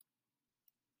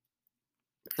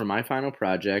For my final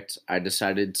project, I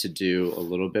decided to do a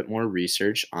little bit more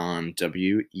research on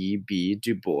W.E.B.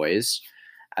 Du Bois,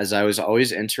 as I was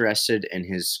always interested in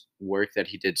his work that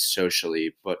he did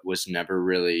socially, but was never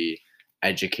really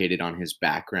educated on his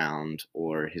background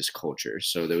or his culture.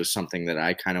 So there was something that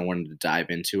I kind of wanted to dive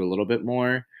into a little bit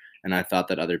more. And I thought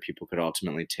that other people could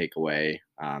ultimately take away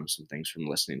some things from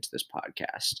listening to this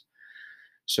podcast.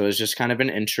 So it's just kind of an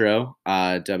intro.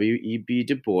 W.E.B.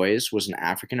 Du Bois was an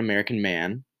African American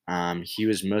man. He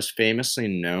was most famously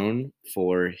known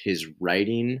for his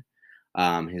writing,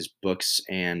 his books,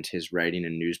 and his writing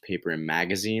in newspaper and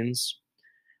magazines,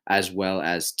 as well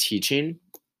as teaching.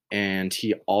 And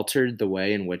he altered the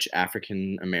way in which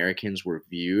African Americans were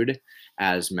viewed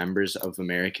as members of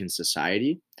American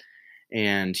society.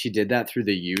 And he did that through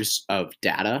the use of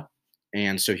data.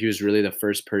 And so he was really the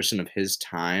first person of his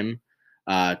time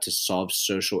to solve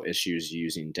social issues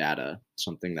using data,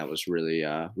 something that was really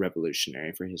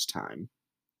revolutionary for his time.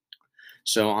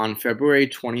 So on February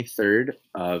 23rd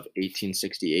of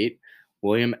 1868,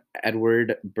 William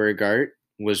Edward Burghardt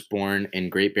was born in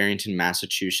Great Barrington,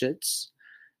 Massachusetts.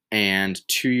 And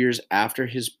 2 years after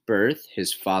his birth,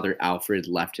 his father Alfred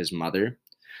left his mother,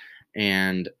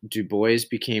 and Du Bois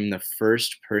became the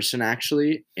first person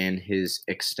actually in his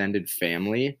extended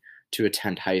family to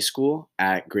attend high school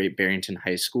at Great Barrington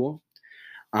High School.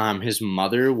 His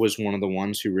mother was one of the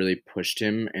ones who really pushed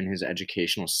him in his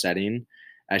educational setting,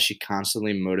 as she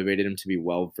constantly motivated him to be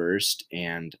well versed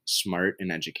and smart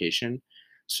in education.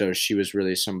 So she was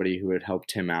really somebody who had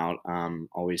helped him out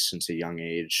always since a young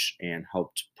age and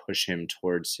helped push him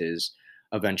towards his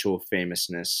eventual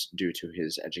famousness due to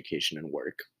his education and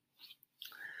work.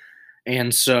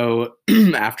 And so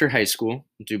after high school,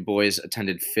 Du Bois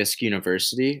attended Fisk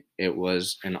University. It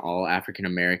was an all African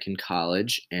American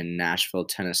college in Nashville,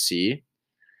 Tennessee.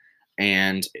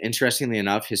 And interestingly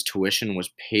enough, his tuition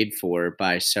was paid for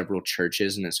by several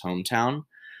churches in his hometown.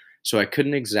 So I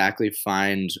couldn't exactly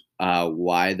find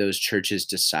why those churches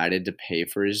decided to pay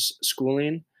for his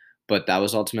schooling, but that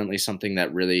was ultimately something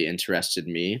that really interested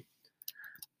me.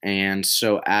 And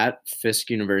so at Fisk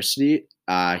University,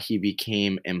 he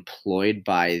became employed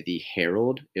by the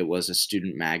Herald. It was a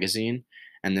student magazine,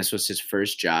 and this was his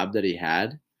first job that he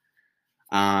had.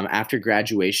 After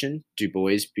graduation, Du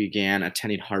Bois began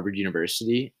attending Harvard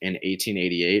University in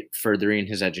 1888, furthering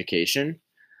his education.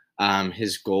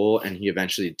 His goal, and he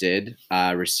eventually did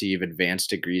receive advanced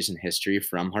degrees in history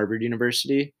from Harvard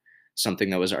University,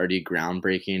 something that was already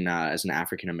groundbreaking as an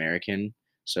African American.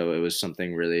 So it was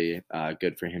something really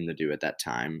good for him to do at that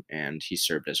time, and he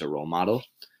served as a role model.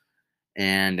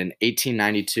 And in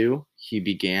 1892, he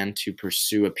began to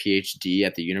pursue a PhD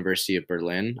at the University of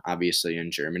Berlin, obviously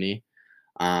in Germany.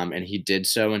 And he did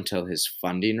so until his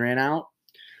funding ran out.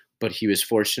 But he was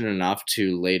fortunate enough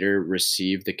to later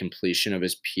receive the completion of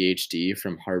his PhD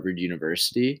from Harvard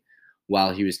University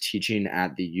while he was teaching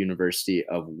at the University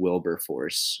of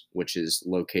Wilberforce, which is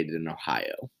located in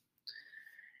Ohio.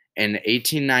 In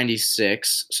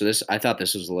 1896, so this I thought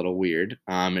this was a little weird.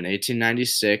 In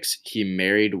 1896, he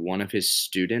married one of his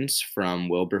students from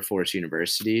Wilberforce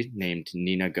University named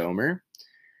Nina Gomer,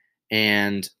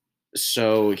 and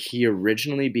so he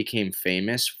originally became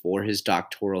famous for his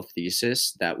doctoral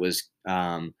thesis that was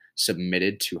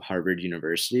submitted to Harvard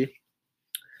University,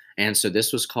 and so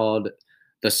this was called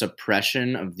 "The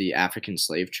Suppression of the African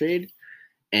Slave Trade."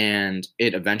 And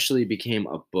it eventually became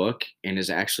a book and is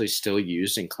actually still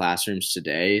used in classrooms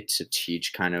today to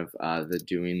teach kind of the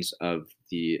doings of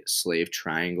the slave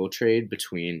triangle trade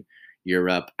between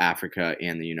Europe, Africa,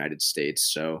 and the United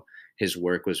States. So his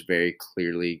work was very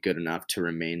clearly good enough to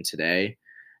remain today.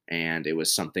 And it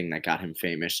was something that got him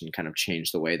famous and kind of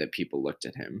changed the way that people looked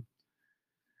at him.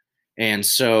 And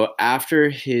so after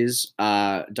his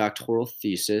doctoral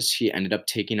thesis, he ended up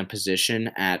taking a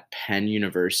position at Penn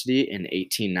University in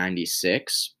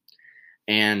 1896.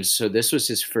 And so this was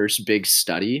his first big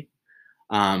study.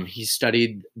 He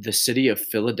studied the city of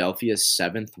Philadelphia's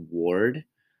 7th Ward,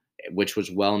 which was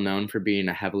well known for being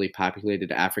a heavily populated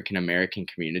African American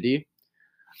community.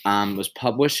 It was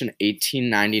published in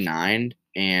 1899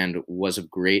 and was of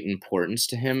great importance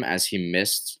to him as he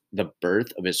missed the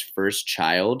birth of his first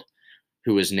child,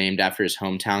 who was named after his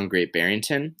hometown, Great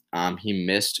Barrington. He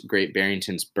missed Great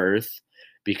Barrington's birth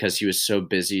because he was so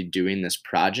busy doing this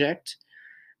project.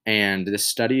 And this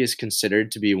study is considered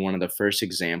to be one of the first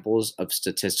examples of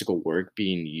statistical work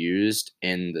being used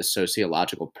in the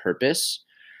sociological purpose.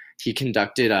 He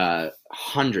conducted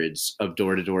hundreds of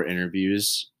door to door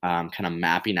interviews, kind of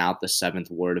mapping out the 7th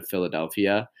Ward of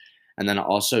Philadelphia, and then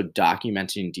also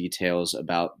documenting details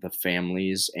about the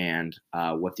families and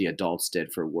what the adults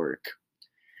did for work.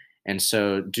 And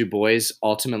so Du Bois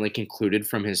ultimately concluded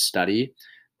from his study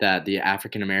that the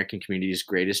African American community's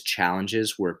greatest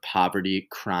challenges were poverty,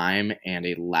 crime, and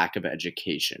a lack of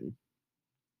education.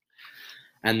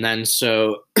 And then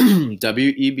so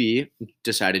WEB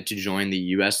decided to join the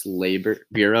U.S.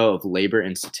 Bureau of Labor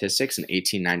and Statistics in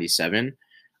 1897.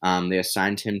 They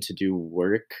assigned him to do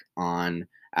work on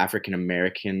African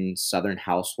American Southern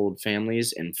household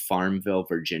families in Farmville,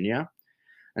 Virginia.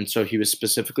 And so he was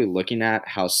specifically looking at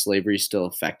how slavery still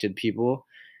affected people.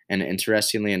 And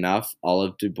interestingly enough, all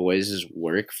of Du Bois's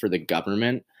work for the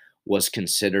government was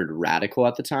considered radical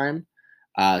at the time.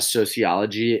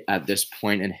 Sociology at this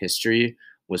point in history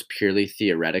was purely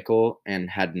theoretical and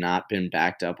had not been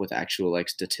backed up with actual like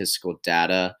statistical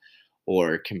data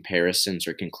or comparisons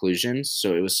or conclusions.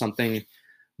 So it was something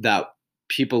that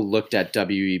people looked at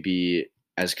WEB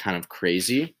as kind of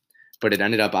crazy, but it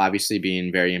ended up obviously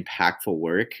being very impactful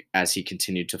work as he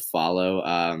continued to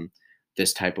follow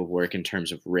this type of work in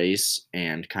terms of race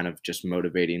and kind of just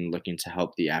motivating, looking to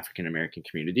help the African American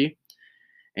community.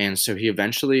 And so he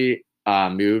eventually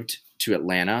moved to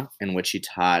Atlanta, in which he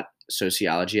taught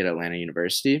sociology at Atlanta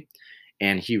University.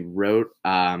 And he wrote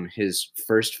his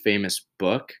first famous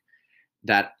book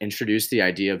that introduced the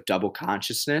idea of double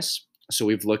consciousness. So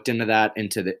we've looked into that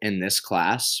in this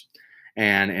class,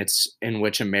 and it's in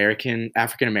which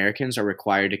African Americans are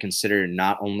required to consider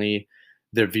not only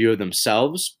the view of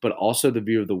themselves, but also the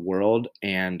view of the world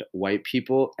and white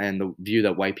people and the view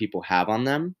that white people have on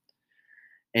them.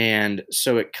 And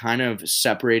so it kind of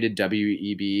separated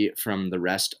WEB from the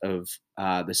rest of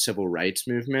the civil rights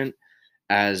movement,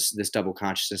 as this double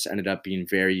consciousness ended up being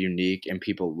very unique and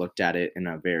people looked at it in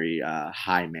a very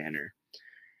high manner.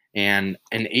 And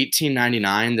in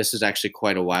 1899, this is actually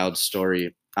quite a wild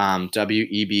story.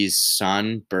 WEB's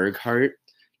son, Burghardt,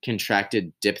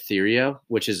 contracted diphtheria,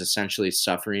 which is essentially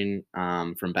suffering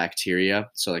from bacteria.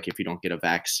 So, like, if you don't get a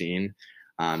vaccine,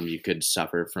 you could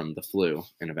suffer from the flu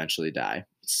and eventually die.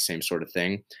 It's the same sort of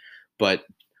thing. But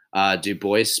Du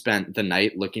Bois spent the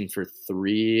night looking for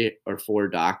 3 or 4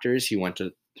 doctors. He went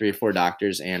to 3 or 4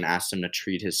 doctors and asked them to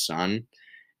treat his son.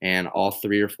 And all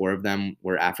 3 or 4 of them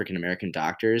were African American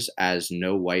doctors, as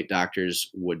no white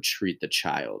doctors would treat the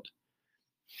child.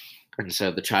 And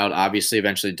so the child obviously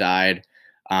eventually died.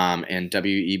 And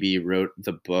WEB wrote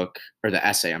the book, or the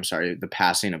essay, I'm sorry, The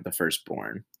Passing of the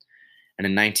Firstborn. And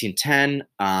in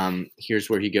 1910, here's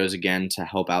where he goes again to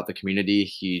help out the community.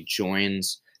 He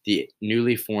joins the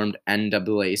newly formed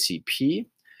NAACP,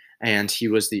 and he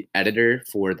was the editor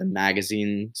for the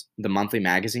monthly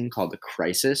magazine called The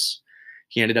Crisis.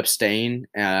 He ended up staying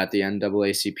at the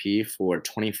NAACP for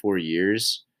 24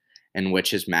 years, in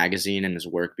which his magazine and his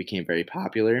work became very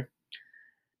popular.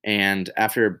 And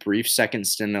after a brief second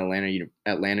stint at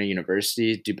Atlanta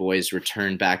University, Du Bois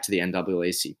returned back to the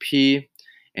NAACP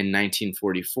in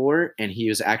 1944, and he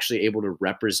was actually able to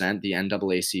represent the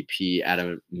NAACP at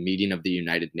a meeting of the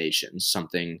United Nations,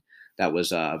 something that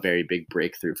was a very big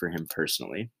breakthrough for him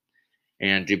personally.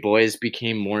 And Du Bois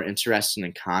became more interested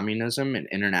in communism and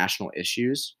international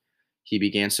issues. He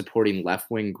began supporting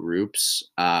left-wing groups,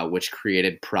 which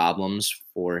created problems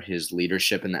for his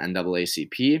leadership in the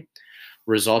NAACP,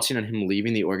 resulting in him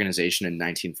leaving the organization in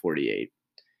 1948.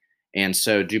 And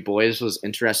so Du Bois was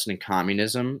interested in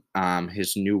communism.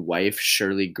 His new wife,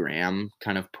 Shirley Graham,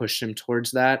 kind of pushed him towards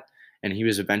that. And he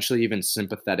was eventually even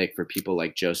sympathetic for people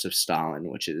like Joseph Stalin,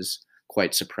 which is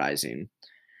quite surprising.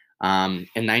 In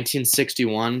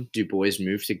 1961, Du Bois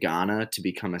moved to Ghana to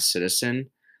become a citizen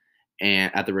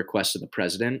and at the request of the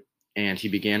president, and he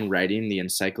began writing the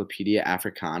Encyclopedia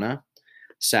Africana.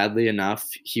 Sadly enough,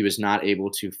 he was not able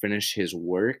to finish his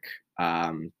work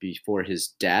before his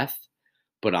death,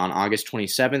 but on August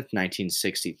 27th,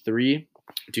 1963,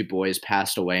 Du Bois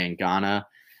passed away in Ghana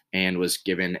and was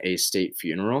given a state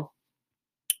funeral.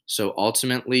 So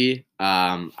ultimately,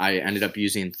 I ended up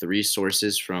using 3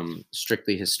 sources from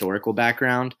strictly historical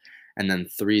background, and then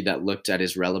 3 that looked at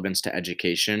his relevance to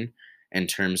education in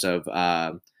terms of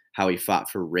how he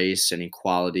fought for race and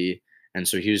equality. And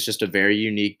so he was just a very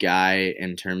unique guy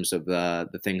in terms of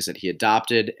the things that he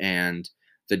adopted and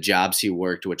the jobs he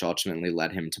worked, which ultimately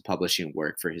led him to publishing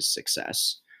work for his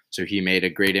success. So he made a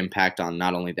great impact on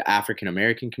not only the African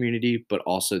American community, but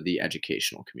also the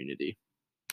educational community.